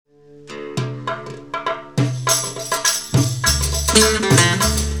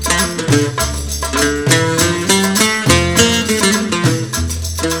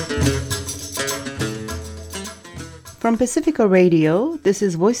Pacifica Radio, this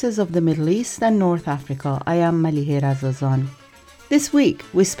is Voices of the Middle East and North Africa. I am Malihe Razazan. This week,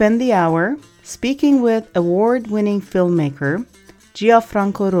 we spend the hour speaking with award-winning filmmaker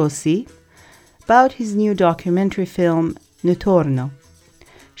Gianfranco Rosi about his new documentary film, Notturno.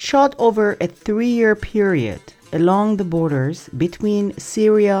 Shot over a 3-year period along the borders between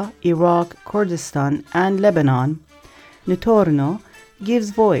Syria, Iraq, Kurdistan, and Lebanon, Notturno gives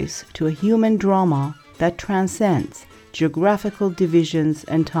voice to a human drama that transcends geographical divisions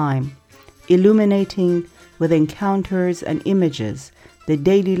and time, illuminating with encounters and images the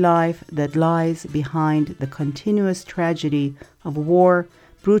daily life that lies behind the continuous tragedy of war,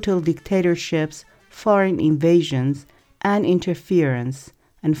 brutal dictatorships, foreign invasions, and interference,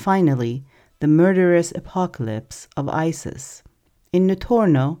 and finally, the murderous apocalypse of ISIS. In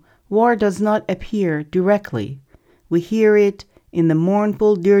Notturno, war does not appear directly. We hear it in the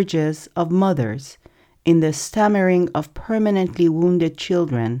mournful dirges of mothers, in the stammering of permanently wounded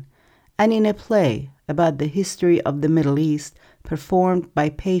children, and in a play about the history of the Middle East performed by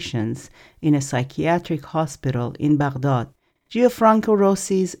patients in a psychiatric hospital in Baghdad. Gianfranco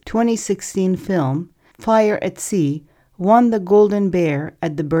Rosi's 2016 film, Fire at Sea, won the Golden Bear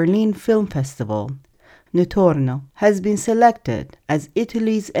at the Berlin Film Festival. Notturno has been selected as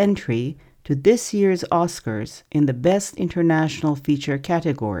Italy's entry to this year's Oscars in the Best International Feature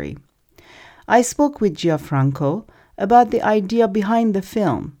category. I spoke with Gianfranco about the idea behind the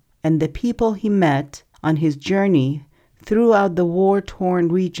film and the people he met on his journey throughout the war-torn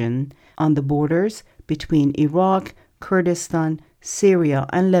region on the borders between Iraq, Kurdistan, Syria,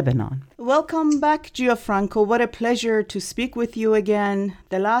 and Lebanon. Welcome back, Gianfranco. What a pleasure to speak with you again.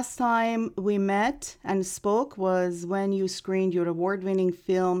 The last time we met and spoke was when you screened your award-winning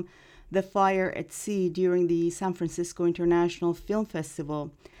film, The Fire at Sea, during the San Francisco International Film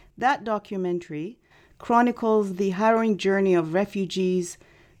Festival. That documentary chronicles the harrowing journey of refugees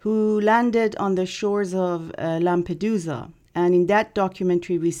who landed on the shores of Lampedusa. And in that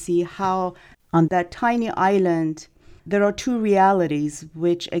documentary, we see how on that tiny island, there are two realities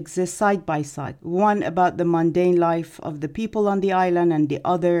which exist side by side. One about the mundane life of the people on the island, and the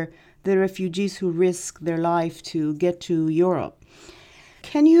other, the refugees who risk their life to get to Europe.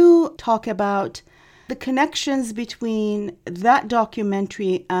 Can you talk about the connections between that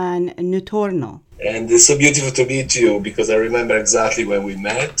documentary and Notturno? And it's so beautiful to meet you, because I remember exactly when we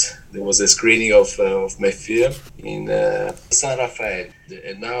met. There was a screening of my film in San Rafael.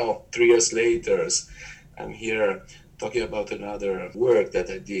 And now, 3 years later, I'm here talking about another work that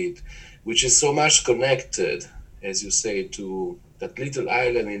I did, which is so much connected, as you say, to that little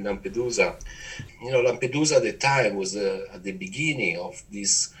island in Lampedusa. You know, Lampedusa at the time was at the beginning of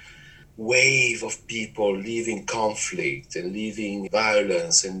this wave of people living conflict and living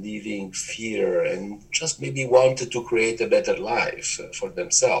violence and living fear, and just maybe wanted to create a better life for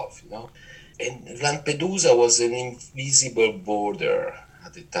themselves, you know. And Lampedusa was an invisible border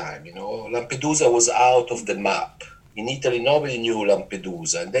at the time, you know. Lampedusa was out of the map. In Italy, nobody knew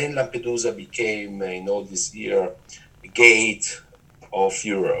Lampedusa. And then Lampedusa became, this year, a gate of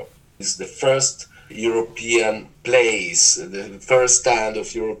Europe. It's the first European place, the first stand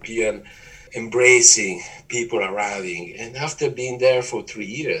of European embracing people arriving. And after being there for 3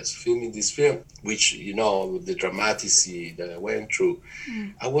 years, filming this film, which, the dramaticity that I went through,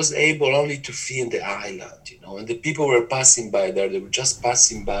 I was able only to film the island, and the people were passing by there. They were just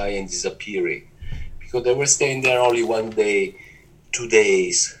passing by and disappearing, because they were staying there only 1 day, 2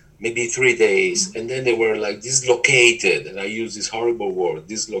 days, maybe 3 days, and then they were like dislocated, and I use this horrible word,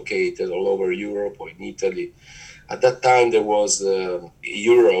 dislocated, all over Europe or in Italy. At that time, there was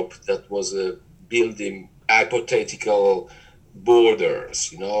Europe that was building hypothetical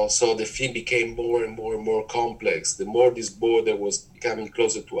borders, so the film became more and more and more complex. The more this border was becoming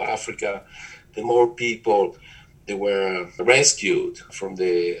closer to Africa, the more people they were rescued from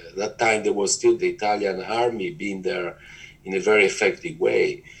that time there was still the Italian army being there in a very effective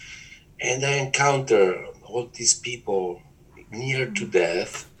way. And I encountered all these people near to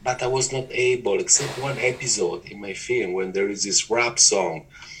death, but I was not able, except one episode in my film when there is this rap song,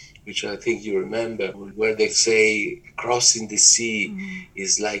 which I think you remember, where they say crossing the sea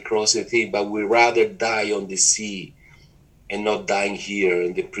is like crossing the thing, but we'd rather die on the sea and not dying here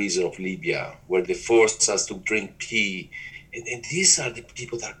in the prison of Libya, where they forced us to drink pee. And these are the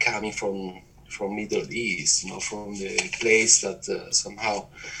people that are coming from Middle East, from the place that somehow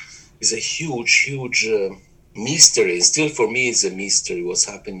is a huge, huge mystery. Still for me it's a mystery what's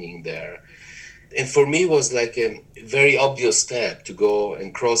happening there. And for me it was like a very obvious step to go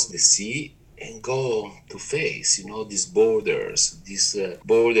and cross the sea and go to face, these borders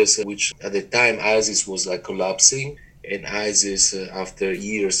which at the time ISIS was like collapsing. And ISIS, after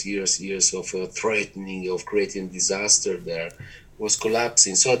years of threatening, of creating disaster there, was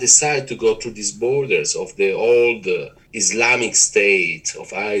collapsing. So I decided to go through these borders of the old Islamic state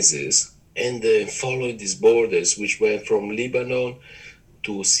of ISIS and following these borders, which went from Lebanon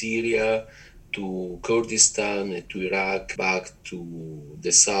to Syria, to Kurdistan, and to Iraq, back to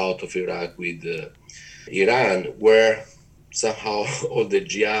the south of Iraq with Iran, where somehow all the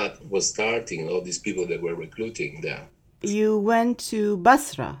jihad was starting, all these people that were recruiting there. You went to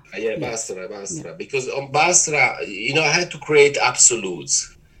Basra. Yeah, Yes. Basra. Yeah. Because on Basra, I had to create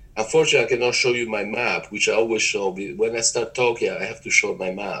absolutes. Unfortunately, I cannot show you my map, which I always show. When I start talking, I have to show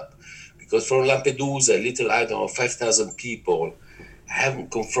my map. Because from Lampedusa, a little island of 5,000 people, I haven't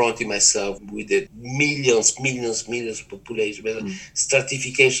confronted myself with the millions of population,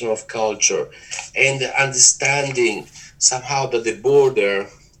 stratification of culture, and the understanding somehow that the border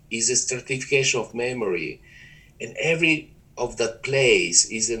is a stratification of memory. And every of that place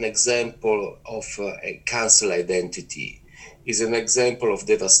is an example of a cancel identity, is an example of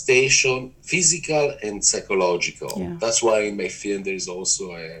devastation, physical and psychological. Yeah. That's why in my film there is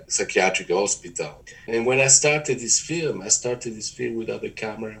also a psychiatric hospital. And when I started this film without a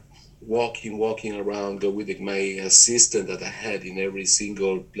camera, walking around with my assistant that I had in every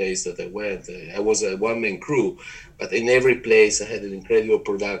single place that I went. I was a one-man crew, but in every place I had an incredible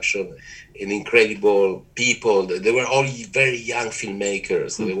production, an incredible people. They were all very young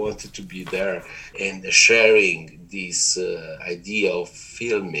filmmakers. They wanted to be there and sharing this idea of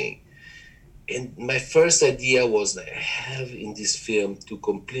filming. And my first idea was that I have in this film to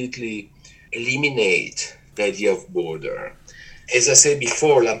completely eliminate the idea of border. As I said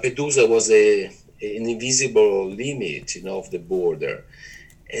before, Lampedusa was an invisible limit, of the border.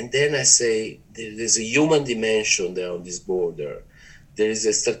 And then I say there's a human dimension there on this border. There is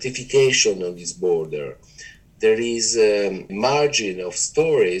a stratification on this border. There is a margin of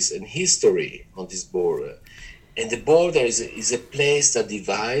stories and history on this border. And the border is a place that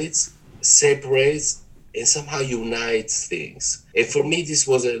divides, separates, and somehow unites things. And for me, this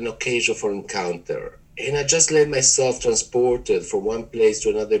was an occasion for encounter. And I just let myself transported from one place to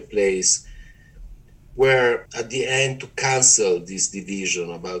another place where at the end to cancel this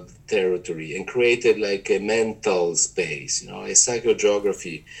division about the territory and created like a mental space, a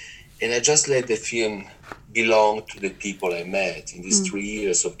psychogeography. And I just let the film belong to the people I met in these 3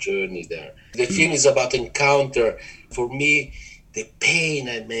 years of journey there. The film is about encounter. For me, the pain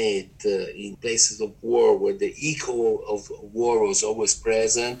I made in places of war where the echo of war was always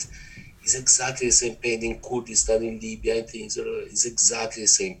present is exactly the same pain in Kurdistan, in Libya, and things. It's exactly the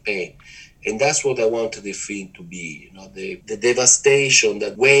same pain. And that's what I wanted the film to be, the devastation,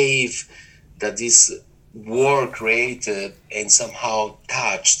 that wave that this war created and somehow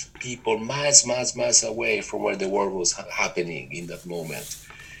touched people miles away from where the war was happening in that moment.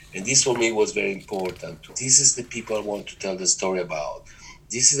 And this for me was very important. This is the people I want to tell the story about.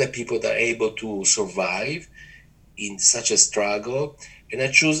 This is the people that are able to survive in such a struggle. And I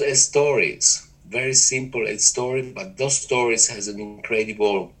choose as stories, very simple as stories, but those stories has an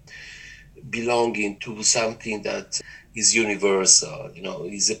incredible belonging to something that is universal,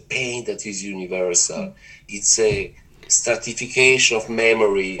 is a pain that is universal. It's a stratification of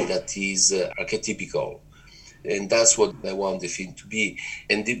memory that is archetypical. And that's what I want the film to be.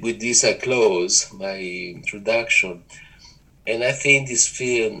 And with this, I close my introduction. And I think this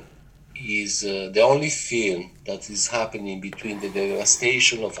film is the only film that is happening between the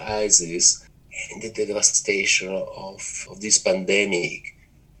devastation of ISIS and the devastation of this pandemic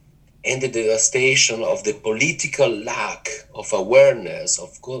and the devastation of the political lack of awareness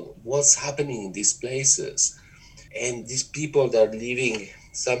of what's happening in these places. And these people that are living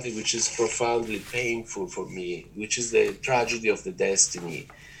something which is profoundly painful for me, which is the tragedy of the destiny,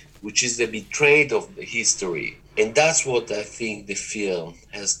 which is the betrayal of the history. And that's what I think the film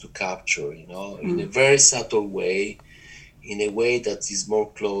has to capture, in a very subtle way, in a way that is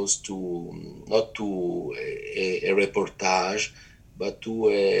more close to, not to a reportage, but to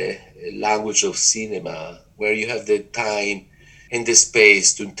a language of cinema, where you have the time and the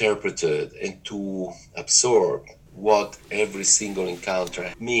space to interpret it and to absorb what every single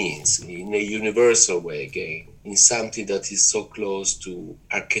encounter means in a universal way, again, in something that is so close to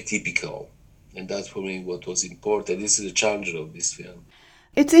archetypical. And that's for me what was important. This is the challenge of this film.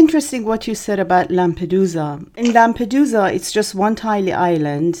 It's interesting what you said about Lampedusa. In Lampedusa, it's just one tiny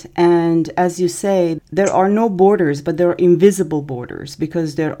island, and as you say, there are no borders, but there are invisible borders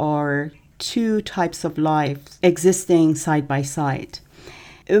because there are two types of life existing side by side.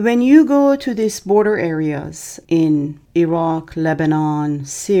 When you go to these border areas in Iraq, Lebanon,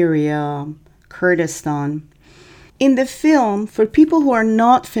 Syria, Kurdistan, In the film, for people who are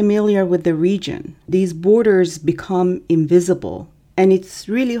not familiar with the region, these borders become invisible, and it's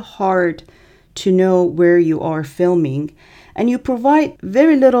really hard to know where you are filming. And you provide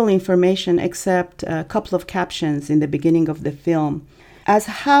very little information except a couple of captions in the beginning of the film as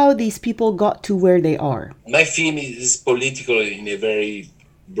how these people got to where they are. My film is political in a very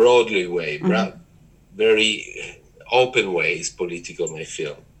broadly way, very open way is political, my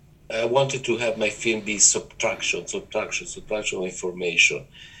film. I wanted to have my film be subtraction of information.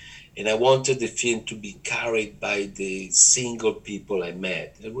 And I wanted the film to be carried by the single people I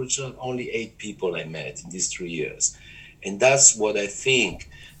met. There were just only 8 people I met in these 3 years. And that's what I think,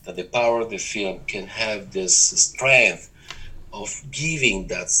 that the power of the film can have this strength of giving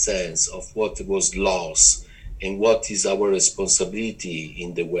that sense of what was lost and what is our responsibility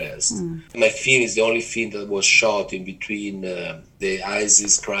in the West. My film is the only film that was shot in between the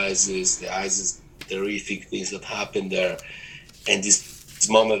ISIS crisis, the ISIS terrific things that happened there, and this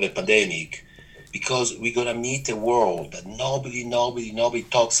moment of the pandemic, because we're gonna meet a world that nobody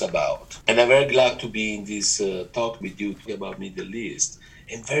talks about. And I'm very glad to be in this talk with you about Middle East.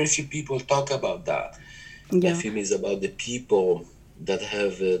 And very few people talk about that. Yeah. My film is about the people that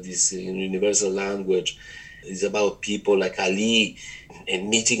have this universal language. It's about people like Ali, and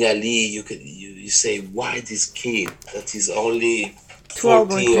meeting Ali, you say, why this kid that is only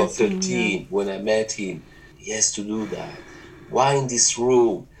 14 or 13 when I met him, he has to do that? Why in this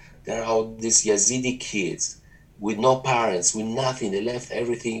room there are all these Yazidi kids with no parents, with nothing? They left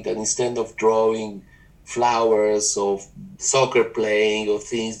everything, that instead of drawing flowers or soccer playing or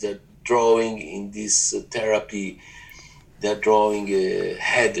things, they're drawing in this therapy. They're drawing a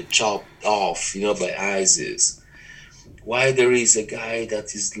head chopped off, by ISIS. Why there is a guy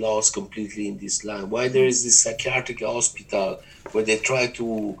that is lost completely in this land? Why there is this psychiatric hospital where they try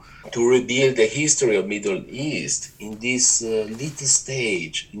to rebuild the history of Middle East in this little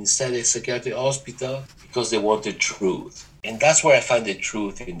stage inside a psychiatric hospital, because they wanted truth. And that's where I find the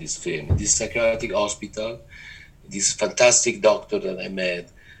truth in this film. In this psychiatric hospital, this fantastic doctor that I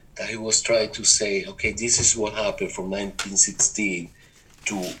met, that he was trying to say, okay, this is what happened from 1916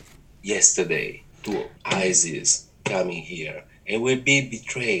 to yesterday, to ISIS coming here, and we'll be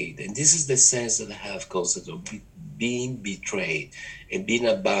betrayed. And this is the sense that I have constantly of being betrayed and being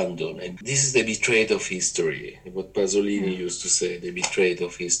abandoned. And this is the betrayed of history, what Pasolini used to say, the betrayed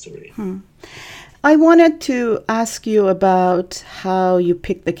of history. I wanted to ask you about how you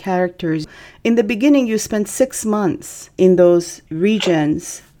picked the characters. In the beginning, you spent 6 months in those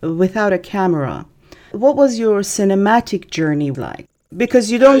regions without a camera. What was your cinematic journey like?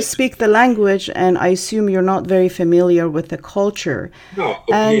 Because you don't speak the language, and I assume you're not very familiar with the culture. No,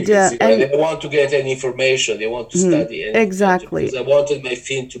 completely. And they want to get any information. They want to study anything. Exactly. Because I wanted my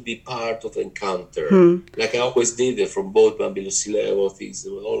film to be part of encounter. Like I always did it from both Bambino Level things.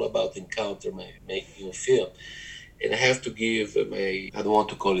 It was all about encounter, making a film. And I have to give I don't want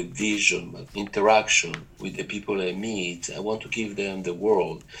to call it vision, but interaction with the people I meet. I want to give them the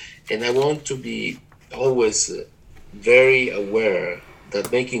world. And I want to be always very aware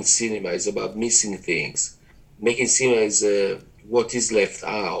that making cinema is about missing things. Making cinema is what is left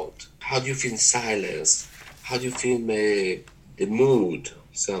out. How do you film silence? How do you film the mood,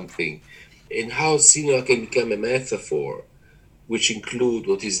 something? And how cinema can become a metaphor, which include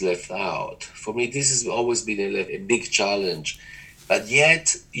what is left out. For me, this has always been a big challenge. But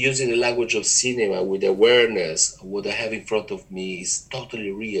yet, using the language of cinema with awareness of what I have in front of me is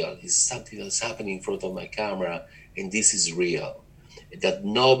totally real. It's something that's happening in front of my camera, and this is real. That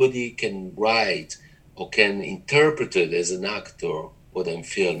nobody can write or can interpret it as an actor what I'm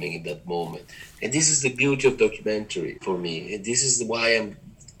filming in that moment. And this is the beauty of documentary for me. And this is why I'm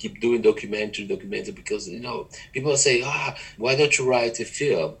keep doing documentary, because, people say, why don't you write a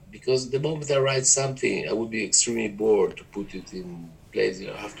film? Because the moment I write something, I would be extremely bored to put it in place.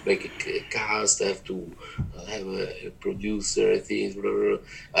 I have to make a cast, I have to have a producer, I think.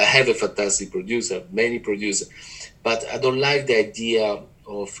 I have a fantastic producer, many producers, but I don't like the idea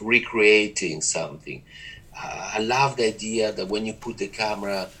of recreating something. I love the idea that when you put the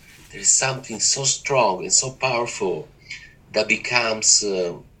camera, there's something so strong and so powerful that becomes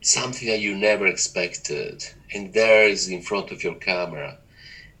something that you never expected, and there is in front of your camera.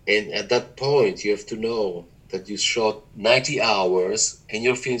 And at that point, you have to know that you shot 90 hours and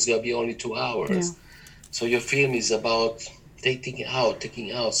your film is going to be only 2 hours. Yeah. So your film is about taking out,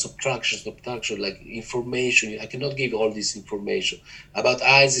 subtraction, like information. I cannot give all this information. About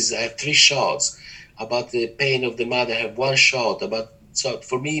ISIS, I have 3 shots. About the pain of the mother, I have 1 shot. So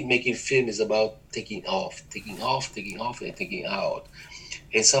for me, making film is about taking off, and taking out.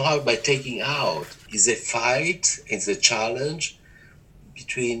 And somehow by taking out is a fight, it's a challenge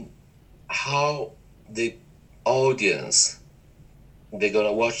between how the audience, they're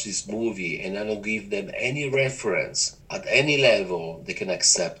gonna watch this movie and I don't give them any reference at any level, they can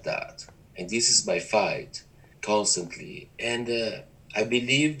accept that. And this is my fight constantly. And I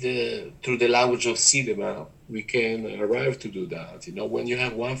believe through the language of cinema, we can arrive to do that. You know, when you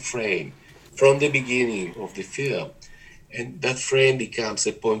have one frame from the beginning of the film, and that frame becomes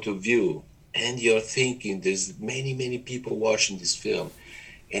a point of view, and you're thinking there's many, many people watching this film,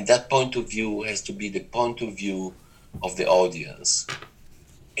 and that point of view has to be the point of view of the audience.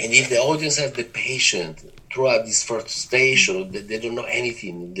 And if the audience has the patience throughout this first station, they don't know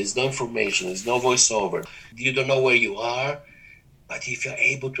anything, there's no information, there's no voiceover, you don't know where you are, but if you're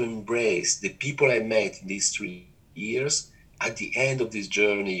able to embrace the people I met in these 3 years, at the end of this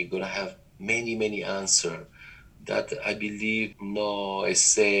journey, you're going to have many, many answers that I believe no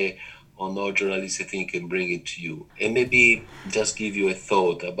essay or no journalist, I think, can bring it to you. And maybe just give you a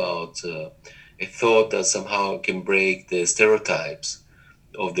thought about a thought that somehow can break the stereotypes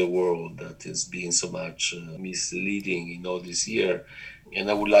of the world that is being so much misleading in all this year. And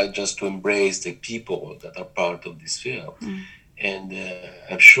I would like just to embrace the people that are part of this film. And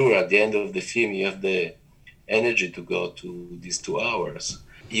I'm sure at the end of the film, you have the energy to go to these 2 hours.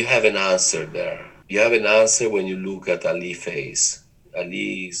 You have an answer there. You have an answer when you look at Ali's face.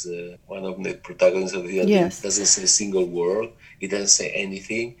 Ali is one of the protagonists of the film. Yes. He doesn't say a single word. He doesn't say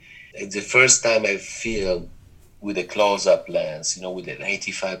anything. It's the first time I feel with a close-up lens, you know, with an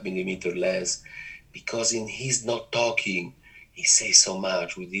 85 millimeter lens, because he's not talking, he says so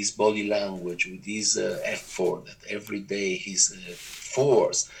much with his body language, with his effort that every day he's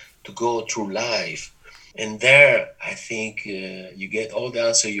forced to go through life. And there, I think you get all the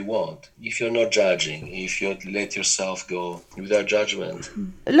answer you want if you're not judging, if you let yourself go without judgment.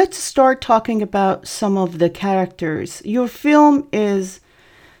 Let's start talking about some of the characters. Your film is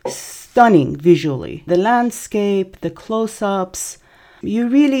stunning visually. The landscape, the close-ups, you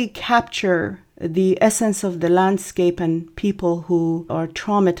really capture the essence of the landscape and people who are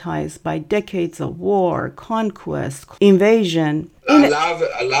traumatized by decades of war, conquest, invasion. I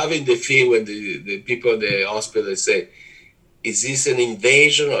love in the film when the people in the hospital say, is this an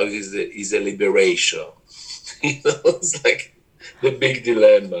invasion or is it a liberation? You know, it's like the big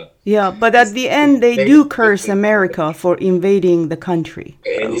dilemma. Yeah, but at the end, they do curse America for invading the country.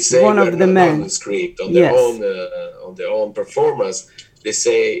 And one of the men on the script, on their own performance, they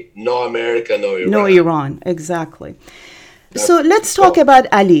say, no America, no Iran. No Iran, exactly. So let's talk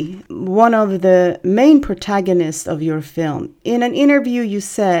about Ali, one of the main protagonists of your film. In an interview, you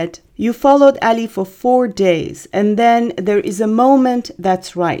said you followed Ali for 4 days, and then there is a moment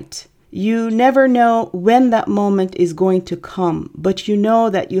that's right. You never know when that moment is going to come, but you know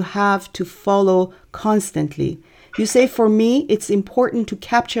that you have to follow constantly. You say, for me, it's important to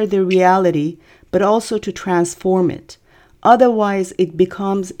capture the reality, but also to transform it. Otherwise, it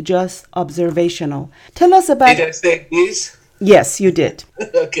becomes just observational. Tell us about... Did I say this? Yes, you did.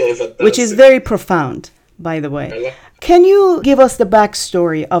 Okay, fantastic. Which is very profound, by the way. Can you give us the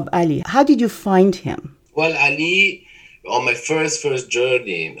backstory of Ali? How did you find him? Well, Ali, on my first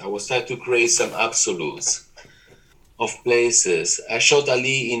journey, I was trying to create some absolutes of places. I shot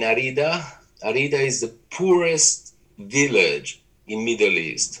Ali in Arida. Arida is the poorest village in Middle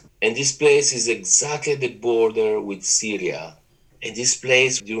East. And this place is exactly the border with Syria. And this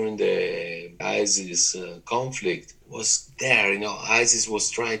place during the ISIS conflict was there. You know, ISIS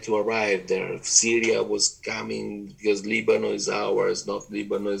was trying to arrive there. Syria was coming because Lebanon is ours, not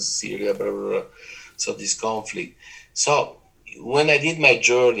Lebanon is Syria, blah, blah, blah. So this conflict. So when I did my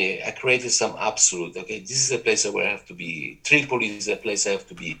journey, I created some absolute. Okay, this is a place where I have to be. Tripoli is a place I have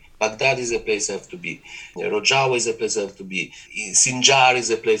to be. Baghdad is a place I have to be. Rojava is a place I have to be. Sinjar is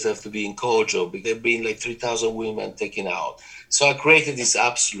a place I have to be. In Kojo, there have been like 3,000 women taken out. So I created this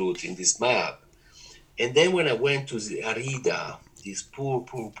absolute in this map. And then when I went to the Arida, this poor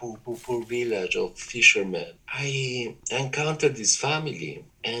village of fishermen, I encountered this family.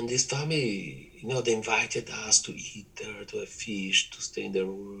 And this family, you know, they invited us to eat there, to have fish, to stay in their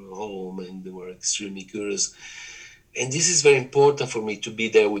home, and they were extremely curious. And this is very important for me to be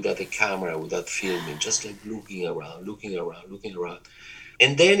there without a camera, without filming, just like looking around.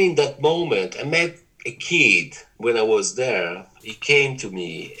 And then in that moment, I met a kid when I was there. He came to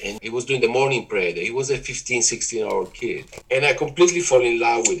me and he was doing the morning prayer. He was a 15, 16-year-old kid. And I completely fell in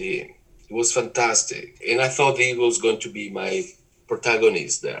love with him. It was fantastic. And I thought he was going to be my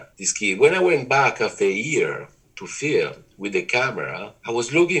protagonist there, this kid. When I went back after a year to film with the camera, I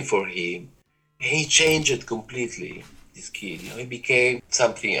was looking for him and he changed it completely. this kid. He became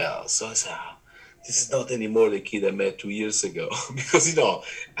something else. So I said, this is not anymore the kid I met 2 years ago. Because,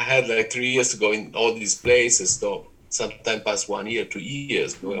 I had like 3 years to go in all these places. So sometime past 1 year, 2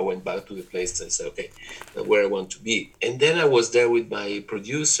 years, before I went back to the place. I said, okay, now where I want to be. And then I was there with my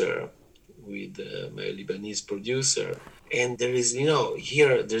producer, with my Lebanese producer. And there is,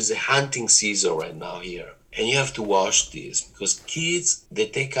 here, there's a hunting season right now here. And you have to watch this because kids, they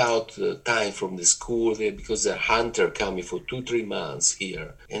take out time from the school there because they're hunter coming for 2-3 months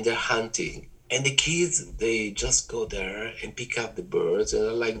here and they're hunting. And the kids, they just go there and pick up the birds and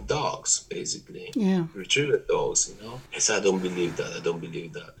they're like dogs, basically. Yeah. Retriever dogs, I said, I don't believe that. I don't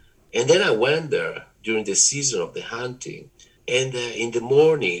believe that. And then I went there during the season of the hunting. And in the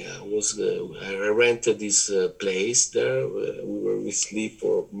morning, I rented this place there. We sleep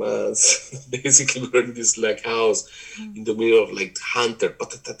for months. Basically, we're in this like house in the middle of like hunter,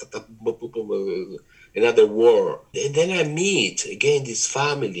 another war. And then I meet again this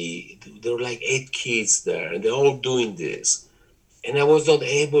family. There were like 8 kids there, and they're all doing this. And I was not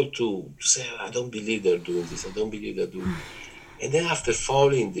able to say, I don't believe they're doing this. I don't believe they're doing this. And then after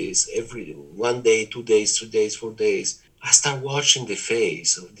following this, every 1 day, 2 days, 3 days, 4 days, I start watching the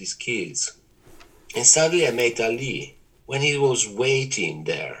face of these kids. And suddenly I met Ali when he was waiting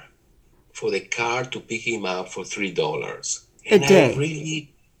there for the car to pick him up for $3. And A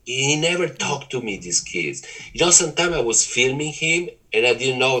day. he never talked to me, these kids. Sometimes I was filming him and I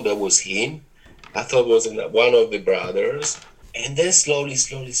didn't know that was him. I thought it was one of the brothers. And then slowly,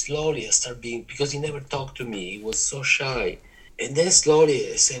 I started because he never talked to me. He was so shy. And then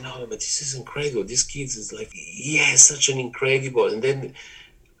slowly I said, no, but this is incredible. This kid is like, he has such an incredible. And then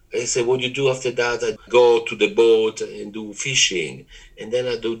I said, what do you do after that? I go to the boat and do fishing. And then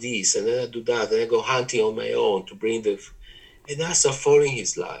I do this, and then I do that. And I go hunting on my own to bring and I start following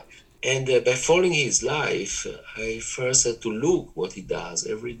his life. And by following his life, I first had to look what he does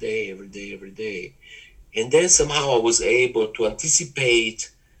every day. And then somehow I was able to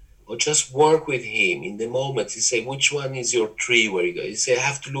anticipate or just work with him in the moment. He say, which one is your tree where you go? He say, I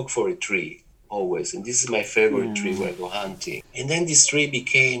have to look for a tree always. And this is my favorite tree where I go hunting. And then this tree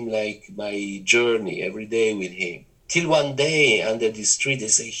became like my journey every day with him. Till one day under this tree,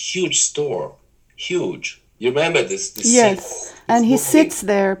 there's a huge storm. Huge. You remember this? Yes. And he sits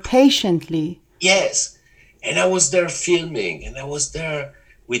there patiently. Yes. And I was there filming and I was there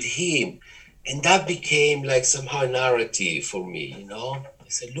with him. And that became like somehow a narrative for me,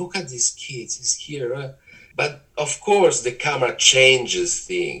 I said, look at these kids, he's here. But of course, the camera changes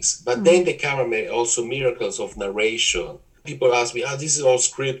things. But then the camera made also miracles of narration. People ask me, this is all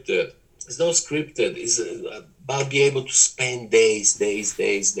scripted. It's not scripted. It's about being able to spend days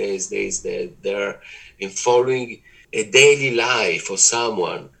there and following a daily life of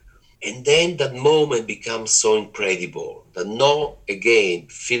someone. And then that moment becomes so incredible that again,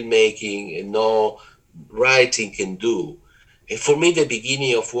 filmmaking and no writing can do. And for me, the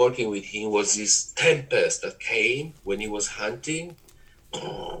beginning of working with him was this tempest that came when he was hunting.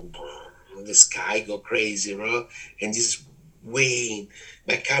 The sky go crazy, right? And this wind,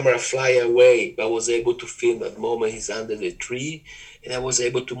 my camera fly away. But I was able to film that moment. He's under the tree, and I was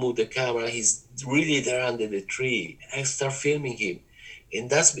able to move the camera. He's really there under the tree. And I start filming him. And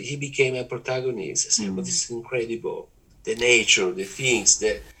he became a protagonist. I said, but this is incredible. The nature, the things,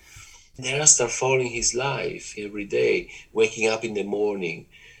 then I start following his life every day, waking up in the morning.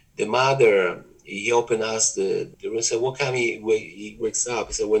 The mother, he opened us the room and said, what time he wakes up?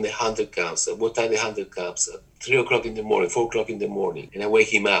 He said, when the hunter comes. What time the hunter comes? 3 o'clock in the morning, 4 o'clock in the morning. And I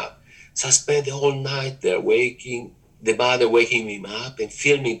wake him up. So I spent the whole night there the mother waking him up and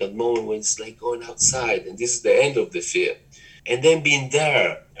filming that moment when it's like going outside. And this is the end of the film. And then being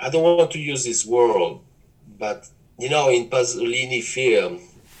there, I don't want to use this word, but, in Pasolini film,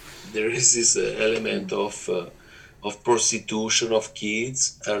 there is this element of prostitution of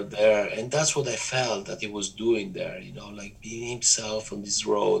kids are there. And that's what I felt that he was doing there, like being himself on this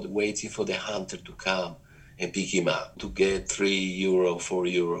road, waiting for the hunter to come and pick him up to get €3,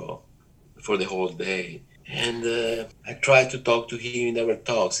 €4 for the whole day. And I tried to talk to him, he never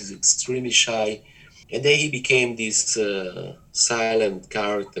talks, he's extremely shy. And then he became this silent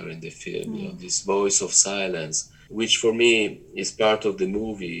character in the film, this voice of silence, which for me is part of the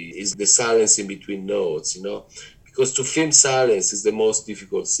movie, is the silence in between notes, because to film silence is the most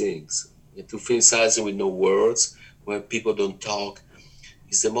difficult things. And to film silence with no words, where people don't talk,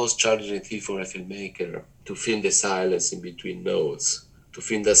 is the most challenging thing for a filmmaker, to film the silence in between notes, to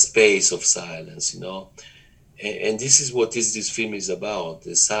film the space of silence, And this is what this film is about,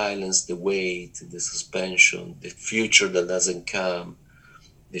 the silence, the weight, the suspension, the future that doesn't come,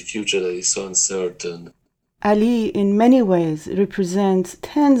 the future that is so uncertain. Ali, in many ways, represents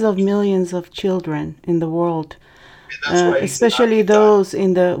tens of millions of children in the world, That's why he's an especially archetype. those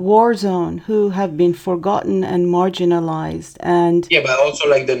in the war zone who have been forgotten and marginalized. And Yeah, but also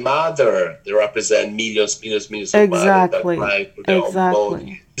like the mother, they represent millions of mothers that exactly, cry for their own body.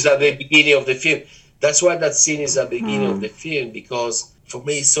 exactly. It's at the beginning of the film. That's why that scene is at the beginning of Hmm. the film, because for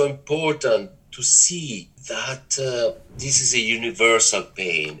me it's so important to see that this is a universal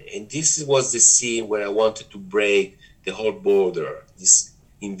pain. And this was the scene where I wanted to break the whole border, this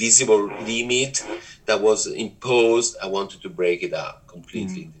invisible limit that was imposed. I wanted to break it up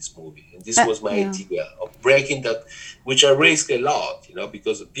completely in this movie. And this was my Yeah. idea of breaking that, which I risk a lot,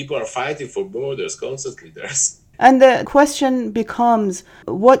 because people are fighting for borders constantly. And the question becomes,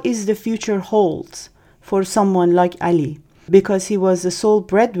 what is the future holds for someone like Ali? Because he was the sole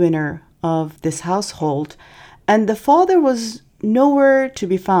breadwinner of this household, and the father was nowhere to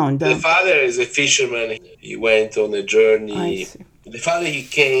be found. The father is a fisherman. He went on a I journey. see. The father, he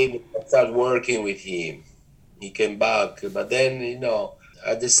came and started working with him. He came back, but then,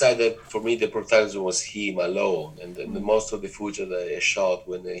 I decided for me the protagonist was him alone, and the most of the footage that I shot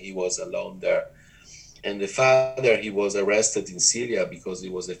when he was alone there. And the father, he was arrested in Syria because he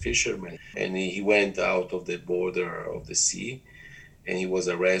was a fisherman, and he went out of the border of the sea, and he was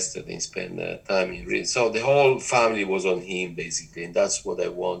arrested and spent time in prison. So the whole family was on him basically, and that's what I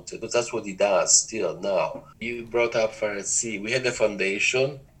wanted. But that's what he does still now. You brought up Farsi. We had a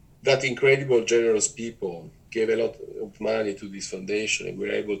foundation that incredible, generous people gave a lot of money to this foundation, and we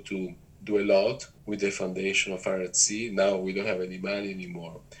were able to do a lot with the foundation of Farsi. Now we don't have any money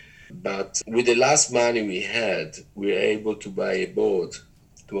anymore. But with the last money we had, we were able to buy a boat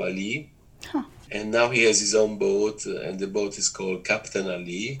to Ali. Huh. And now he has his own boat, and the boat is called Captain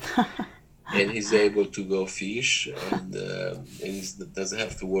Ali. And he's able to go fish, and he doesn't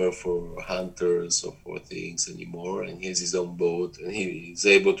have to work for hunters or for things anymore. And he has his own boat, and he is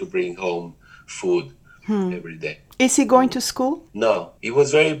able to bring home food every day. Is he going to school? No, he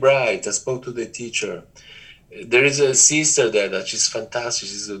was very bright. I spoke to the teacher. There is a sister there that she's fantastic.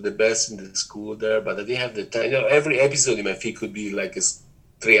 She's the best in the school there, but I didn't have the time. Every episode in my feed could be like a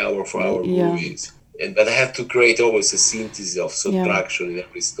 3 hour, 4 hour Yeah. movies. But I have to create always a synthesis of subtraction in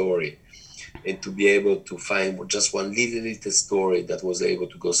every story, and to be able to find just one little story that was able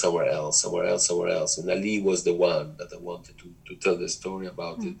to go somewhere else. And Ali was the one that I wanted to tell the story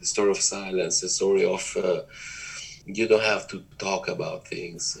about, the story of silence, the story of you don't have to talk about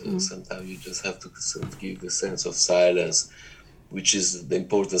things. Sometimes you just have to sort of give the sense of silence, which is the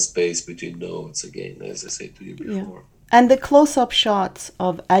important space between notes, again, as I said to you before. And the close-up shots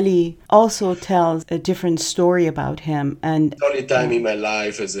of Ali also tells a different story about him. And The only time in my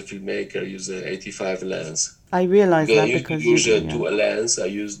life as a filmmaker I use an 85 lens. I realize Because I that used to because use you a do, dual lens. I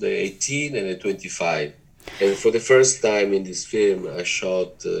used the 18 and the 25. And for the first time in this film, I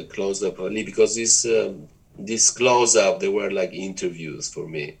shot close-up Ali, because this close-up, they were like interviews for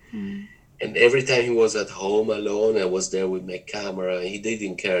me. And every time he was at home alone, I was there with my camera. He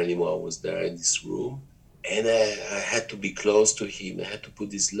didn't care anymore. I was there in this room. And I had to be close to him. I had to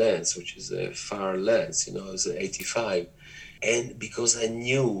put this lens, which is a far lens, it's an 85. And because I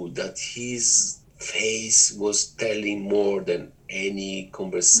knew that his face was telling more than any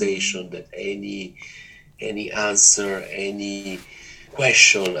conversation, that any answer, any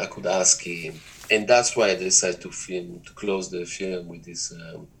question I could ask him. And that's why I decided to close the film with this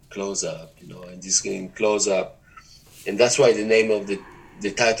close-up, and this close-up. And that's why the name of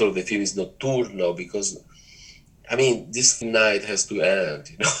the title of the film is Notturno, because this night has to end,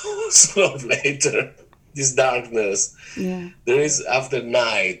 sooner or later. This darkness. Yeah. There is after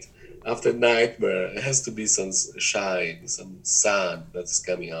nightmare, it has to be some shine, some sun that's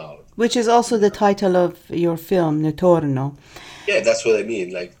coming out. Which is also the title of your film, Notturno. Yeah, that's what I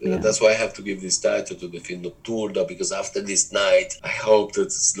mean. That's why I have to give this title to the film, Notturno, because after this night, I hope that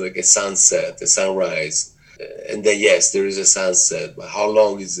it's like a sunset, a sunrise. And then, yes, there is a sunset, but how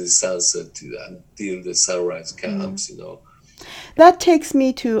long is the sunset until the sunrise comes, That takes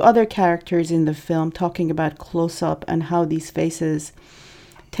me to other characters in the film, talking about close-up and how these faces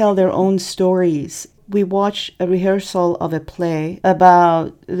tell their own stories. We watch a rehearsal of a play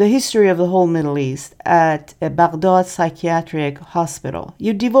about the history of the whole Middle East at a Baghdad psychiatric hospital.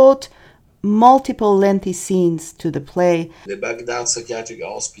 You devote multiple lengthy scenes to the play. The Baghdad psychiatric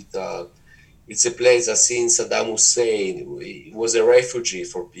hospital, it's a place that since Saddam Hussein was a refugee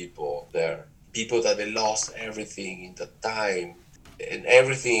for people there. People that they lost everything in that time. And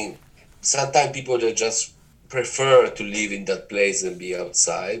everything, sometimes people that just prefer to live in that place and be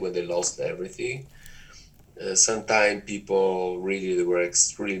outside when they lost everything. Sometimes people really were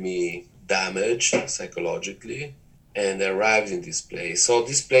extremely damaged psychologically, and arrived in this place. So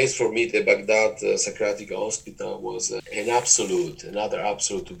this place for me, the Baghdad Psychiatric Hospital, was another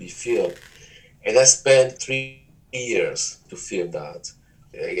absolute to be filmed. And I spent 3 years to film that.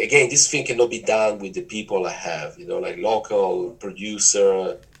 Again, this thing cannot be done with the people I have, like local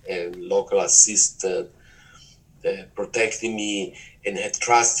producer and local assistant protecting me and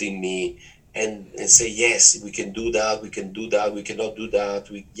trusting me and say, yes, we can do that, we cannot do that.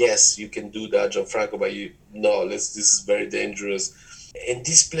 Yes, you can do that, Gianfranco, but this is very dangerous. And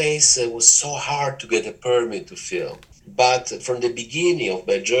this place was so hard to get a permit to film. But from the beginning of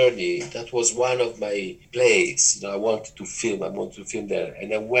my journey, that was one of my places. I wanted to film there.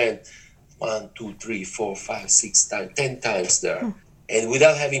 And I went 1, 2, 3, 4, 5, 6 times, 10 times there. And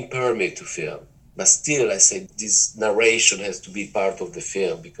without having permit to film. But still, I said, this narration has to be part of the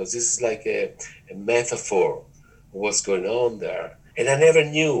film, because this is like a metaphor of what's going on there. And I never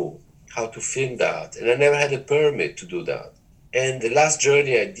knew how to film that. And I never had a permit to do that. And the last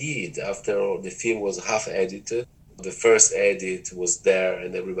journey I did, after the film was half edited, the first edit was there,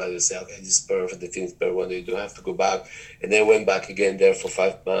 and everybody would say, okay, this is perfect, the film is perfect, one day you don't have to go back. And then I went back again there for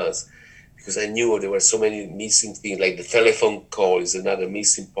 5 months, because I knew there were so many missing things, like the telephone call is another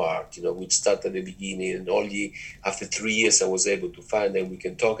missing part, which started at the beginning, and only after 3 years I was able to find them. We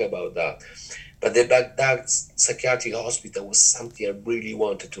can talk about that. But the Baghdad Psychiatric Hospital was something I really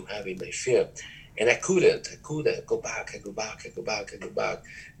wanted to have in my film. And I couldn't go back.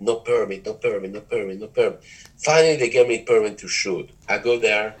 No permit. Finally, they gave me a permit to shoot. I go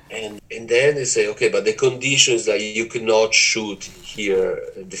there, and then they say, okay, but the condition is that you cannot shoot here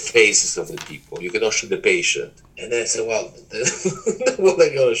the faces of the people. You cannot shoot the patient. And I said, well, what am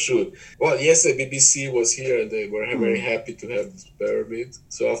I going to shoot? Well, yes, the BBC was here, and they were very happy to have this permit.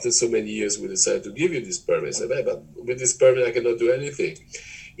 So after so many years, we decided to give you this permit. I said, but with this permit, I cannot do anything.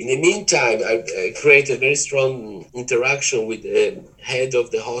 In the meantime, I created a very strong interaction with the head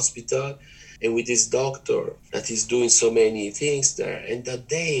of the hospital and with this doctor that is doing so many things there. And that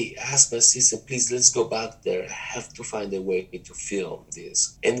day, I asked my assistant, please, let's go back there. I have to find a way to film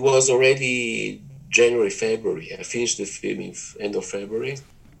this. And it was already January, February. I finished the film in end of February.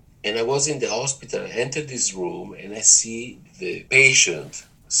 And I was in the hospital. I entered this room, and I see the patient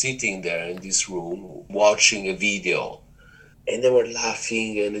sitting there in this room watching a video. And they were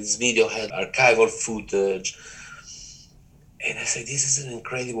laughing, and this video had archival footage. And I said, this is an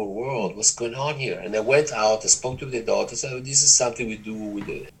incredible world. What's going on here? And I went out, I spoke to the doctor. I said, this is something we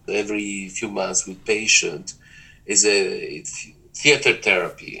do every few months with patients. It's a theater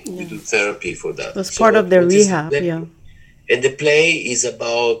therapy. Yeah. We do therapy for that. It's part of their rehab, yeah. And the play is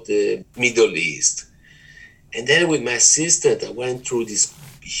about the Middle East. And then with my assistant, I went through this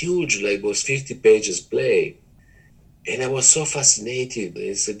huge, it was 50 pages play. And I was so fascinated.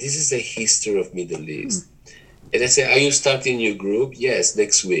 I said, this is the history of Middle East. And I said, are you starting a new group? Yes,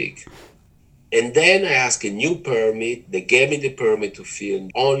 next week. And then I asked a new permit. They gave me the permit to film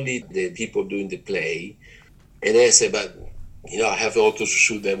only the people doing the play. And then I said, but, I have also to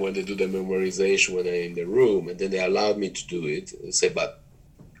shoot them when they do the memorization when I'm in the room. And then they allowed me to do it. I said, but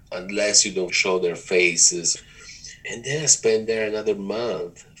unless you don't show their faces. And then I spent there another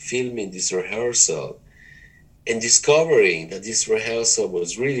month filming this rehearsal. And discovering that this rehearsal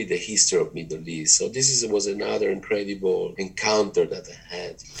was really the history of Middle East. So this was another incredible encounter that I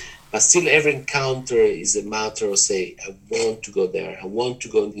had. But still, every encounter is a matter of say, I want to go there. I want to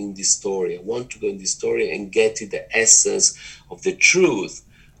go in this story. I want to go in this story and get to the essence of the truth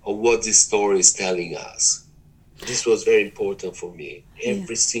of what this story is telling us. This was very important for me.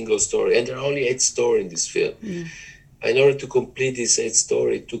 Every single story. And there are only 8 stories in this film. In order to complete this 8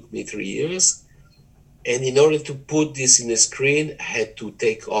 story, it took me 3 years. And in order to put this in the screen, I had to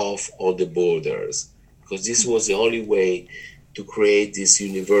take off all the borders, because this was the only way to create this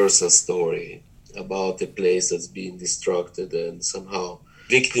universal story about a place that's being destructed and somehow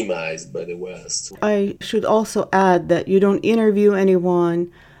victimized by the West. I should also add that you don't interview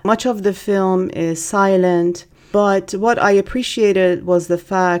anyone. Much of the film is silent. But what I appreciated was the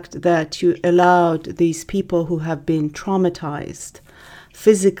fact that you allowed these people who have been traumatized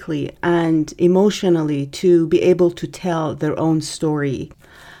physically and emotionally to be able to tell their own story.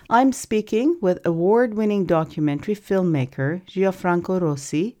 I'm speaking with award-winning documentary filmmaker Gianfranco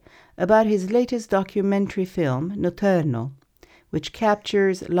Rosi about his latest documentary film, Notturno, which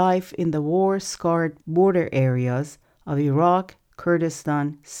captures life in the war-scarred border areas of Iraq,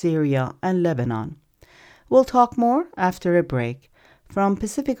 Kurdistan, Syria, and Lebanon. We'll talk more after a break. From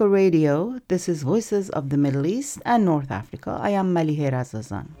Pacifica Radio, this is Voices of the Middle East and North Africa. I am Malihe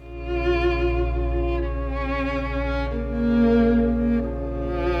Razazan.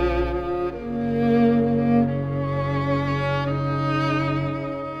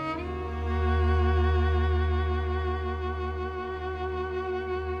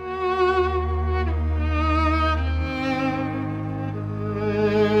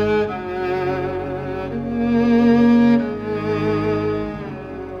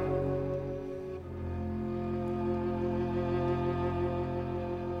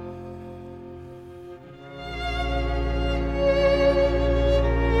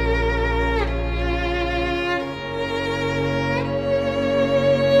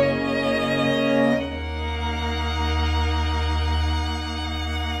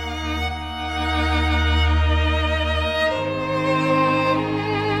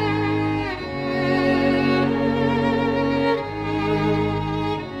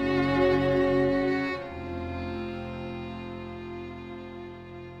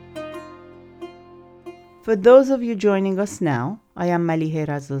 For those of you joining us now, I am Malihe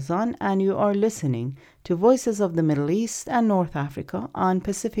Razazan, and you are listening to Voices of the Middle East and North Africa on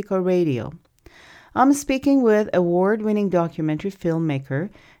Pacifica Radio. I'm speaking with award-winning documentary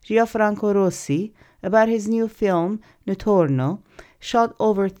filmmaker Gianfranco Rosi about his new film, Notturno, shot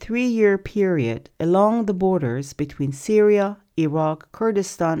over a 3-year period along the borders between Syria, Iraq,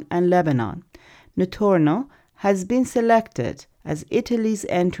 Kurdistan, and Lebanon. Notturno has been selected as Italy's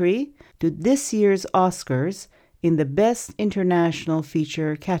entry to this year's Oscars in the Best International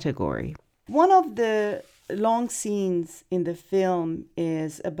Feature category. One of the long scenes in the film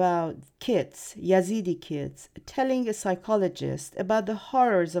is about kids, Yazidi kids, telling a psychologist about the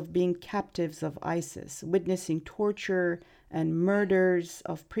horrors of being captives of ISIS, witnessing torture and murders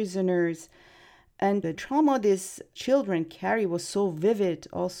of prisoners. And the trauma these children carry was so vivid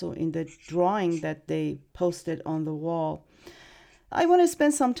also in the drawing that they posted on the wall. I want to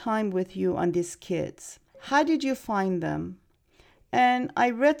spend some time with you on these kids. How did you find them? And I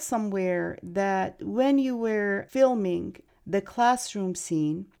read somewhere that when you were filming the classroom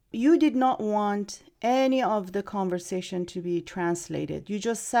scene, you did not want any of the conversation to be translated. You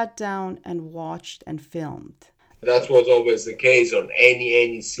just sat down and watched and filmed. That was always the case on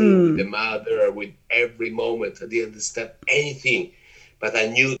any scene with the mother, with every moment. I didn't understand anything, but I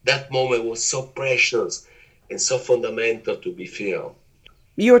knew that moment was so precious and so fundamental to be filmed.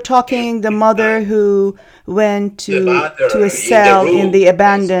 You're talking the mother who went to a cell in the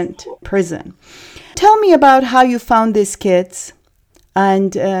abandoned prison. Tell me about how you found these kids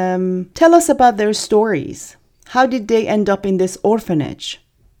and tell us about their stories. How did they end up in this orphanage?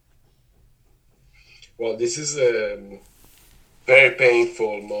 Well, this is a very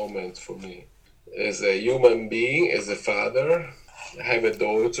painful moment for me. As a human being, as a father, I have a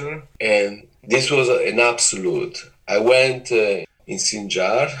daughter, and this was an absolute. I went in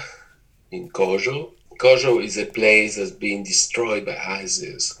Sinjar, in Kojo. Kojo is a place that's been destroyed by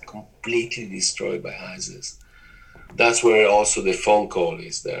ISIS, completely destroyed by ISIS. That's where also the phone call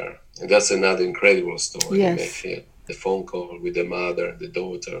is there. And that's another incredible story. Yes. The phone call with the mother and the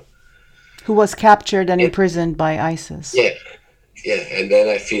daughter. Who was captured and imprisoned by ISIS. Yeah. And then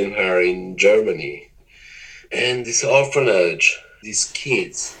I filmed her in Germany. And this orphanage, these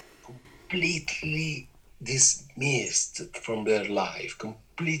kids, completely dismissed from their life,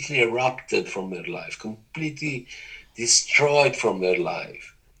 completely erupted from their life, completely destroyed from their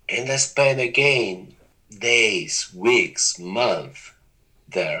life. And I spent again days, weeks, months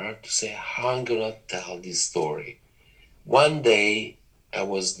there to say, how I'm gonna tell this story. One day I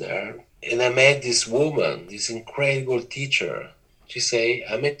was there and I met this woman, this incredible teacher. She said,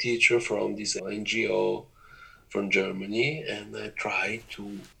 I'm a teacher from this NGO from Germany, and I try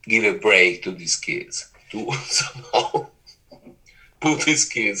to give a break to these kids, to somehow put these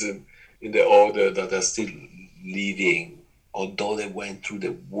kids in the order that are still living, although they went through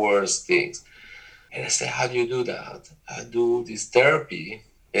the worst things. And I said, how do you do that? I do this therapy.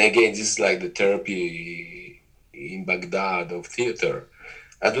 And again, this is like the therapy in Baghdad of theater.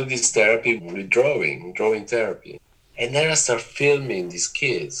 I do this therapy with drawing therapy. And then I start filming these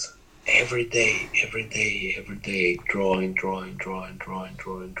kids every day, drawing.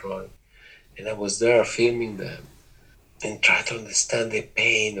 And I was there filming them and try to understand the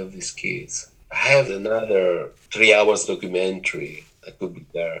pain of these kids. I have another 3 hours documentary that could be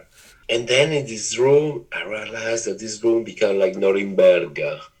there. And then in this room, I realized that this room became like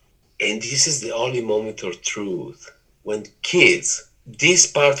Norimberga. And this is the only moment of truth. When kids, this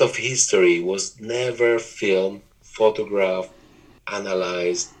part of history was never filmed, photographed,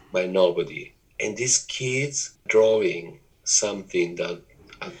 analyzed by nobody. And these kids drawing something that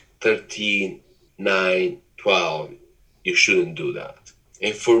at 13, 9, 12, you shouldn't do that.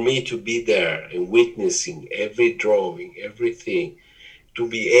 And for me to be there and witnessing every drawing, everything, to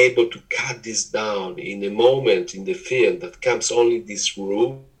be able to cut this down in a moment in the film that comes only this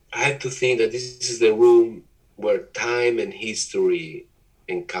room, I had to think that this is the room where time and history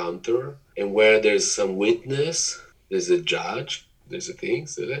encounter, and where there's some witness, there's a judge, there's a thing,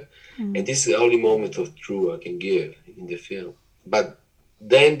 and this is the only moment of truth I can give in the film. But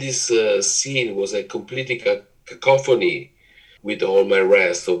then this scene was a completely cacophony with all my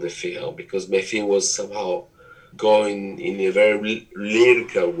rest of the film, because my film was somehow going in a very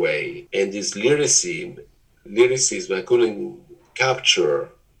lyrical way, and this lyricism I couldn't capture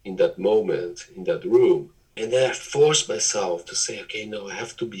in that moment, in that room. And then I forced myself to say, okay, no, I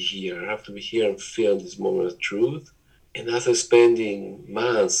have to be here. I have to be here and film this moment of truth. And after spending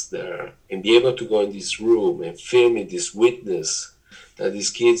months there and be able to go in this room and filming this witness that these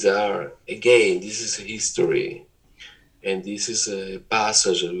kids are, again, this is a history. And this is a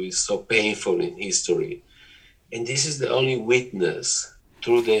passage that is so painful in history. And this is the only witness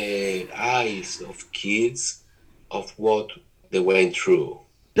through the eyes of kids of what they went through.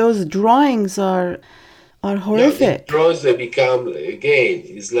 Those drawings are No, the horrific. drawings they become again.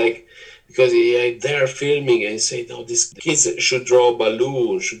 It's like because they're filming and say, no, these kids should draw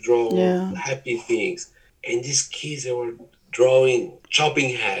balloons, should draw Yeah. happy things, and these kids they were drawing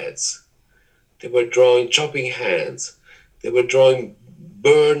chopping heads. They were drawing chopping hands. They were drawing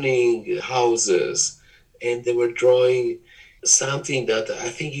burning houses, and they were drawing something that I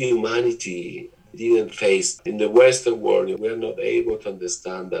think humanity didn't face in the Western world. We are not able to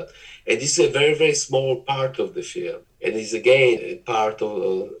understand that. And this is a very, very small part of the film. And it's again a part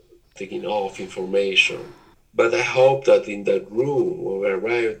of taking off information. But I hope that in that room, when we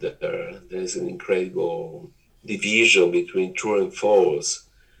arrived there, there's an incredible division between true and false.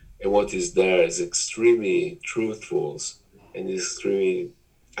 And what is there is extremely truthful and extremely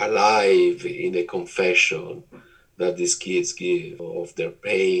alive in a confession that these kids give of their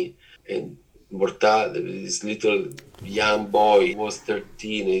pain and mortality. This little young boy, he was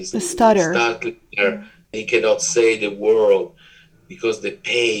 13, The he's stutter. starting there. He cannot say the word because the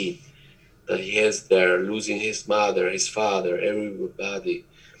pain that he has there, losing his mother, his father, everybody,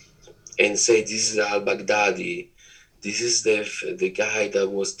 and say, this is al-Baghdadi. This is the guy that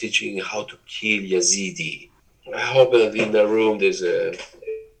was teaching how to kill Yazidi. I hope that in the room there's an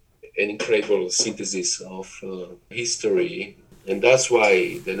incredible synthesis of history, and that's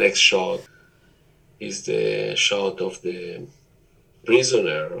why the next shot is the shot of the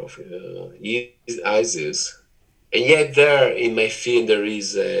prisoner of ISIS. And yet there in my film there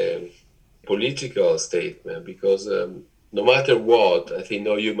is a political statement because no matter what, I think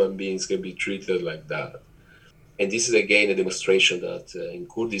no human beings can be treated like that. And this is again a demonstration that in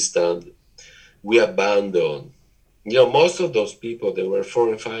Kurdistan we abandon. Most of those people, they were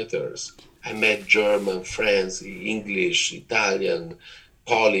foreign fighters. I met German, French, English, Italian,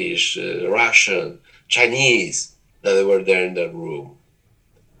 Polish, Russian, Chinese, that they were there in that room.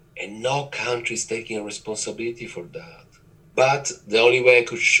 And no country is taking responsibility for that. But the only way I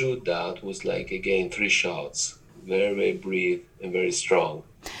could shoot that was like, again, 3 shots. Very, very brief and very strong.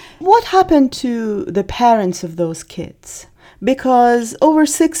 What happened to the parents of those kids? Because over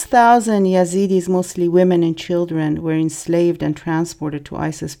 6,000 Yazidis, mostly women and children, were enslaved and transported to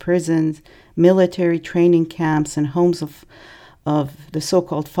ISIS prisons, military training camps, and homes of the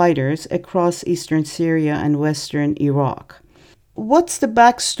so-called fighters across eastern Syria and western Iraq. What's the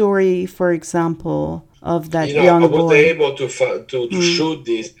backstory, for example, of that young I was boy? able to shoot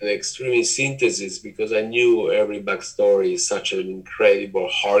this in extreme synthesis because I knew every backstory is such an incredible,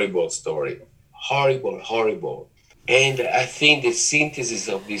 horrible story. Horrible, horrible. And I think the synthesis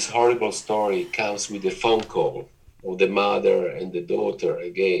of this horrible story comes with the phone call of the mother and the daughter,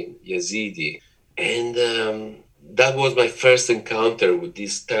 again, Yazidi. And that was my first encounter with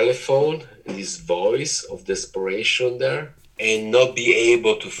this telephone, and this voice of desperation there, and not be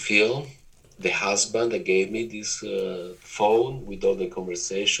able to feel the husband that gave me this phone with all the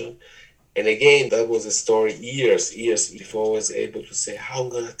conversation. And again, that was a story years before I was able to say, how I'm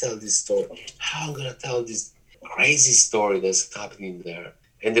going to tell this story, how I'm going to tell this crazy story that's happening there.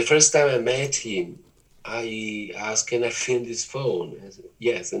 And the first time I met him, I asked, can I film this phone? I said,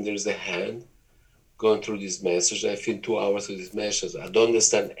 yes, and there's a hand going through this message. I filmed 2 hours of this message. I don't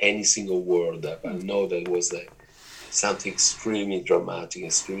understand any single word, but I know that it was something extremely dramatic,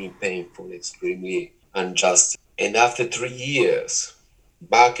 extremely painful, extremely unjust. And after 3 years,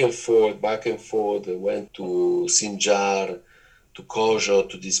 back and forth, I went to Sinjar, to Kojo,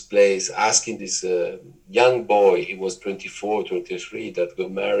 to this place, asking this young boy, he was 24, 23, that got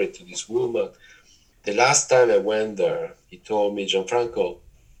married to this woman. The last time I went there, he told me, Gianfranco,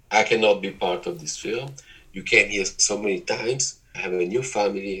 I cannot be part of this film. You came here so many times. I have a new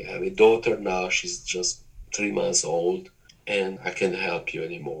family. I have a daughter now. She's just 3 months old, and I can't help you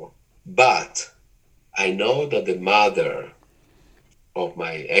anymore. But I know that the mother of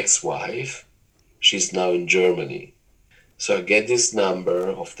my ex-wife, she's now in Germany. So I get this number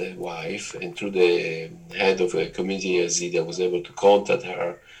of the wife, and through the head of a community Yazidi, I was able to contact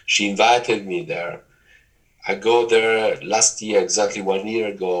her. She invited me there. I go there last year, exactly 1 year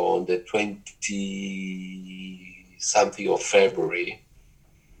ago, on the 20-something of February.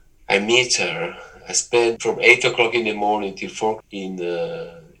 I meet her. I spent from 8 o'clock in the morning till 4 in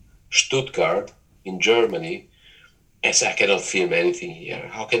Stuttgart, in Germany. I said, I cannot film anything here.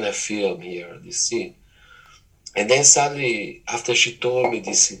 How can I film here, this scene? And then suddenly, after she told me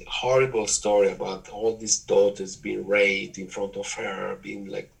this horrible story about all these daughters being raped in front of her, being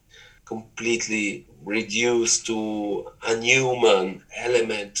like completely reduced to unhuman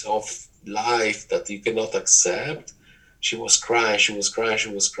element of life that you cannot accept. She was crying, she was crying,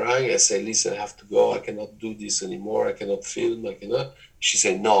 she was crying. I said, listen, I have to go. I cannot do this anymore. I cannot film. I cannot. She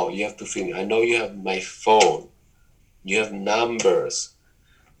said, no, you have to film. I know you have my phone. You have numbers.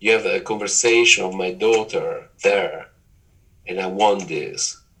 You have a conversation of my daughter there. And I want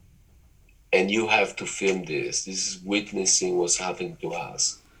this. And you have to film this. This is witnessing what's happening to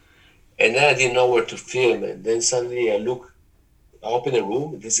us. And then I didn't know where to film. And then suddenly I open a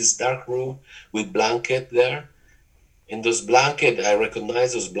room. This is dark room with blanket there. And those blanket, I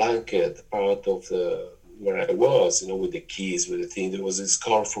recognize those blanket part of where I was, with the keys, with the thing. There was this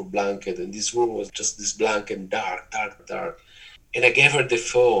colorful blanket, and this room was just this blanket, dark, dark, dark. And I gave her the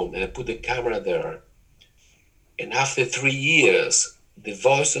phone, and I put the camera there. And after 3 years, the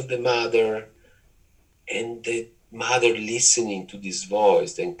voice of the mother and the mother listening to this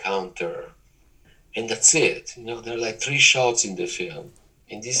voice, the encounter. And that's it. There are like 3 shots in the film.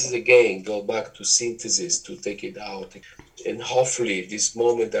 And this is, again, go back to synthesis, to take it out. And hopefully this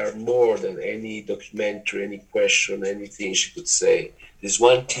moment are more than any documentary, any question, anything she could say. There's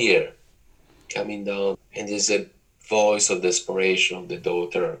one tear coming down, and there's a voice of desperation of the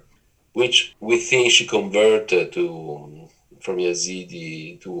daughter, which we think she converted from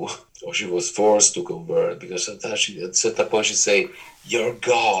Yazidi to, or she was forced to convert, because sometimes at a certain point she say, "Your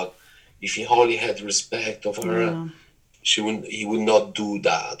God, if he only had respect of her, Yeah. he would not do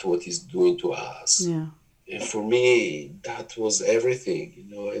that, what he's doing to us." Yeah. And for me, that was everything,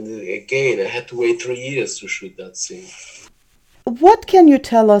 And again, I had to wait 3 years to shoot that scene. What can you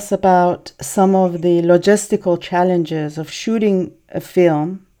tell us about some of the logistical challenges of shooting a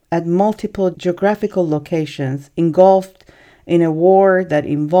film at multiple geographical locations engulfed in a war that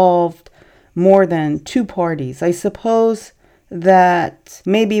involved more than 2 parties? I suppose that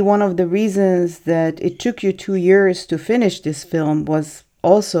maybe one of the reasons that it took you 2 years to finish this film was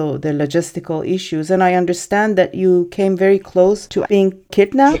also the logistical issues. And I understand that you came very close to being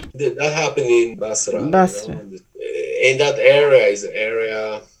kidnapped. That happened in Basra. Basra. And that area is an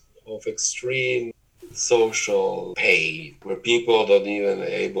area of extreme social pain, where people don't even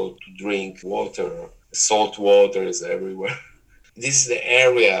able to drink water. Salt water is everywhere. This is the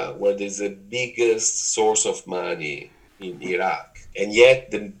area where there's the biggest source of money in Iraq, and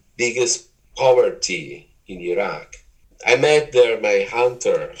yet the biggest poverty in Iraq. I met there my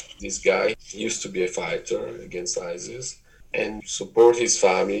hunter. This guy used to be a fighter against ISIS, and support his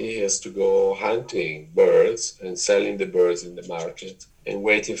family. He has to go hunting birds and selling the birds in the market and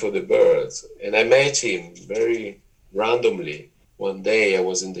waiting for the birds. And I met him very randomly. One day I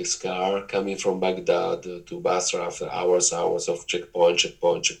was in this car coming from Baghdad to Basra after hours of checkpoint.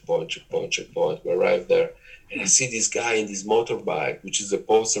 We arrived there, and I see this guy in this motorbike, which is the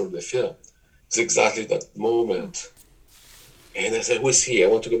poster of the film. It's exactly that moment. And I said, "Who is he? I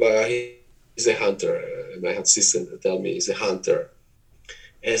want to go back." He's a hunter. My assistant tell me he's a hunter.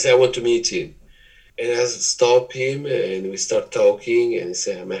 And I said, "I want to meet him." And I stop him, and we start talking, and he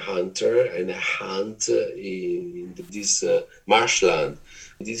said, "I'm a hunter, and I hunt in this marshland.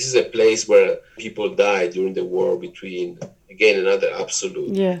 This is a place where people died during the war between," again, another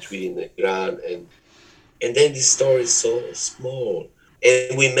absolute, Yes. between Iran and then this story is so small.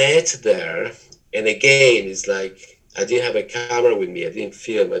 And we met there, and again, it's like, I didn't have a camera with me. I didn't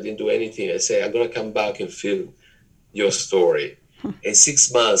film. I didn't do anything. I said, "I'm going to come back and film your story." And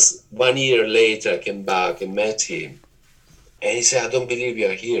 6 months, 1 year later, I came back and met him. And he said, "I don't believe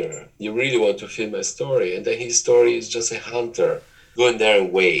you're here. You really want to film my story." And then his story is just a hunter going there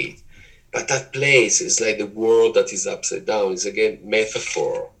and wait. But that place is like the world that is upside down. It's again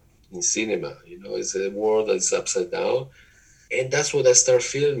metaphor in cinema. It's a world that is upside down. And that's what I start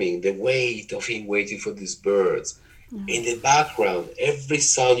filming, the weight of him waiting for these birds. In the background, every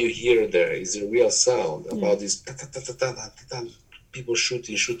sound you hear there is a real sound about this people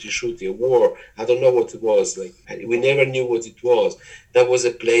shooting, a war. I don't know what it was. Like, we never knew what it was. That was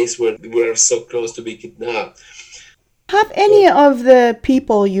a place where we were so close to be kidnapped. Have any of the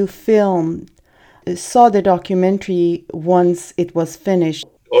people you filmed saw the documentary once it was finished?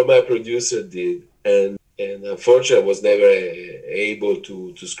 All my producer did, and unfortunately I was never able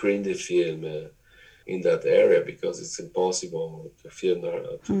to screen the film in that area, because it's impossible to film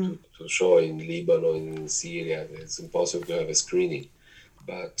to show in Lebanon, in Syria. It's impossible to have a screening.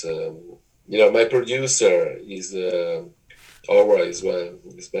 But my producer is Orwa as well.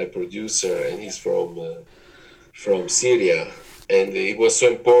 He's my producer, and he's from Syria. And it was so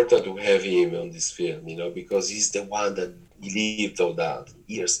important to have him on this film, because he's the one that lived all that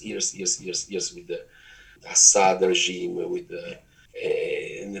years with the Assad regime, with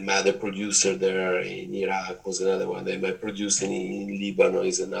And another producer there in Iraq was another one. And my producer in Lebanon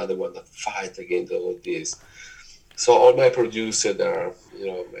is another one that fight against all of this. So all my producers are,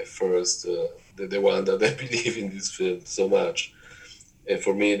 my first, the one that I believe in this film so much. And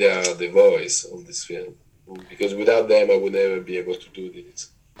for me, they are the voice of this film. Because without them, I would never be able to do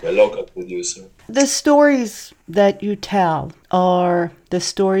this. My local producer. The stories that you tell are the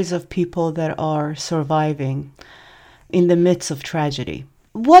stories of people that are surviving in the midst of tragedy.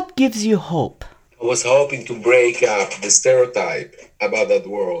 What gives you hope? I was hoping to break up the stereotype about that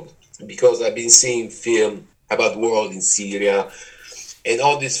world, because I've been seeing film about the world in Syria, and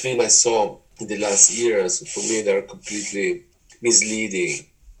all these films I saw in the last years, for me, they're completely misleading.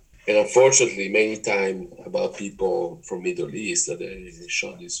 And unfortunately, many times about people from Middle East that they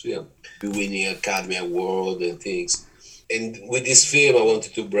shot this film, winning Academy Award and things. And with this film, I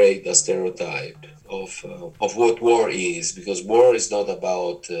wanted to break the stereotype of what war is, because war is not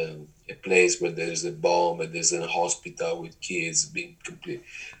about a place where there's a bomb and there's a hospital with kids being complete.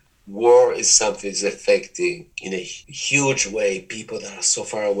 War is something that's affecting in a huge way people that are so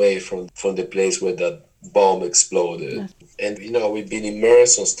far away from the place where that bomb exploded. Yes. And, we've been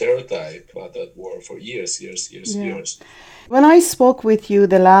immersed on stereotype about that war for years. When I spoke with you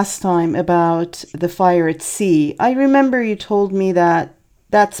the last time about the fire at sea, I remember you told me that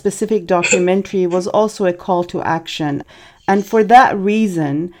specific documentary was also a call to action. And for that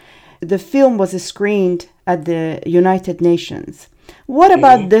reason, the film was screened at the United Nations. What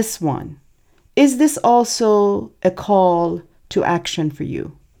about this one? Is this also a call to action for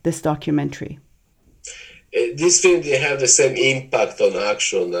you, this documentary? This film didn't have the same impact on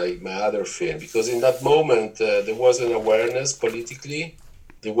action like my other film, because in that moment there was an awareness politically,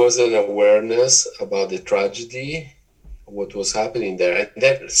 there was an awareness about the tragedy, what was happening there, and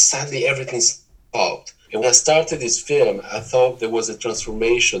then suddenly everything stopped. And when I started this film, I thought there was a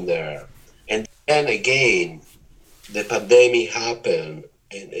transformation there. And then again, the pandemic happened,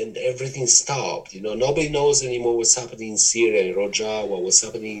 and everything stopped. Nobody knows anymore what's happening in Syria, in Rojava, what's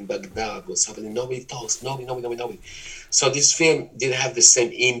happening in Baghdad, what's happening. Nobody talks. Nobody. So this film didn't have the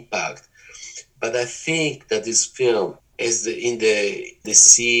same impact. But I think that this film is in the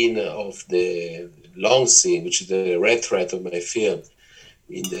scene of the long scene, which is the red thread of my film,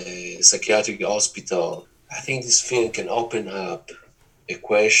 in the psychiatric hospital. I think this film can open up a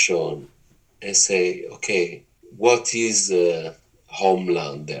question and say, okay, what is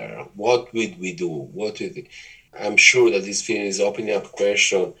homeland there? What would we do? I'm sure that this film is opening up a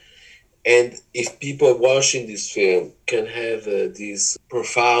question. And if people watching this film can have this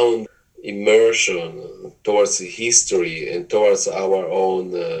profound immersion towards history and towards our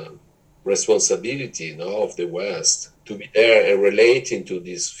own responsibility of the West, to be there and relating to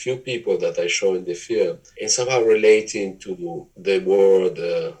these few people that I show in the film, and somehow relating to the world,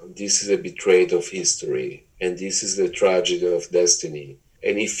 this is a betrayal of history, and this is the tragedy of destiny.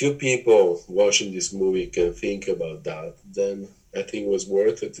 And if few people watching this movie can think about that, then I think it was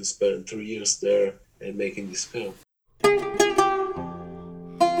worth it to spend 3 years there and making this film.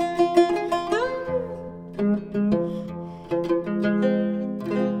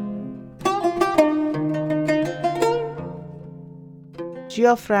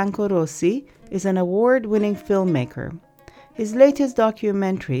 Gianfranco Rosi is an award-winning filmmaker. His latest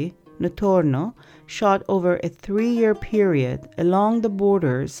documentary, Notturno, shot over a 3-year period along the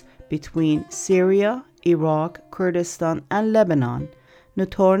borders between Syria, Iraq, Kurdistan, and Lebanon.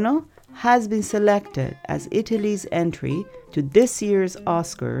 Notturno has been selected as Italy's entry to this year's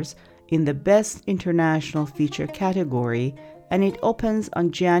Oscars in the Best International Feature category, and it opens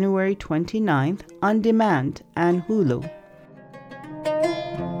on January 29th on demand and Hulu.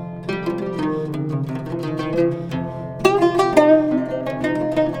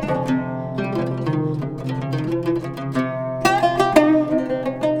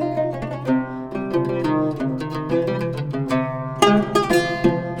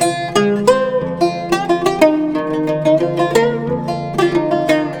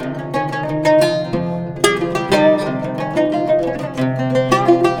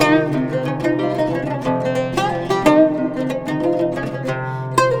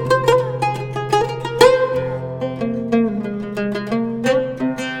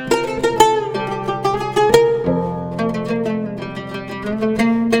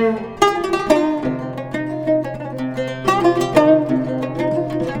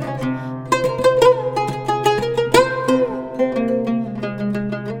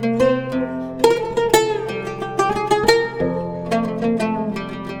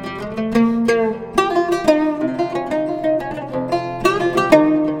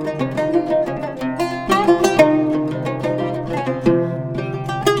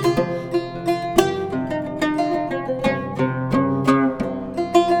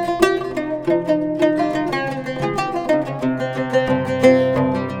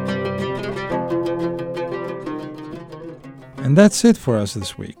 And that's it for us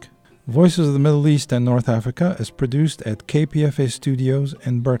this week. Voices of the Middle East and North Africa is produced at KPFA Studios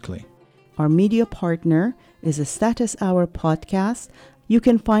in Berkeley. Our media partner is a Status Hour podcast. You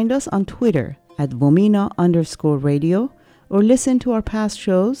can find us on Twitter at VOMENA_radio or listen to our past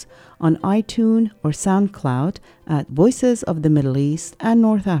shows on iTunes or SoundCloud at Voices of the Middle East and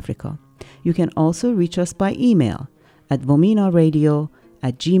North Africa. You can also reach us by email at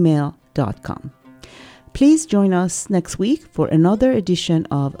vomenaradio@gmail.com. Please join us next week for another edition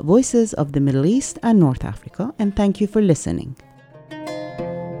of Voices of the Middle East and North Africa, and thank you for listening.